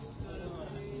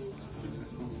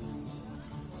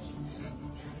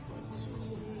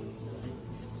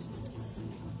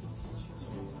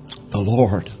 The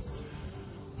Lord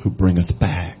who bringeth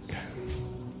back.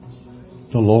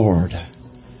 The Lord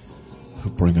who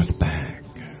bringeth back.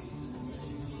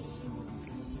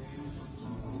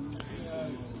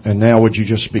 And now would you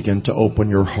just begin to open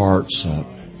your hearts up.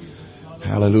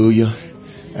 Hallelujah.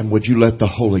 And would you let the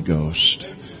Holy Ghost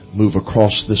move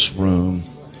across this room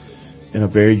in a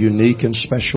very unique and special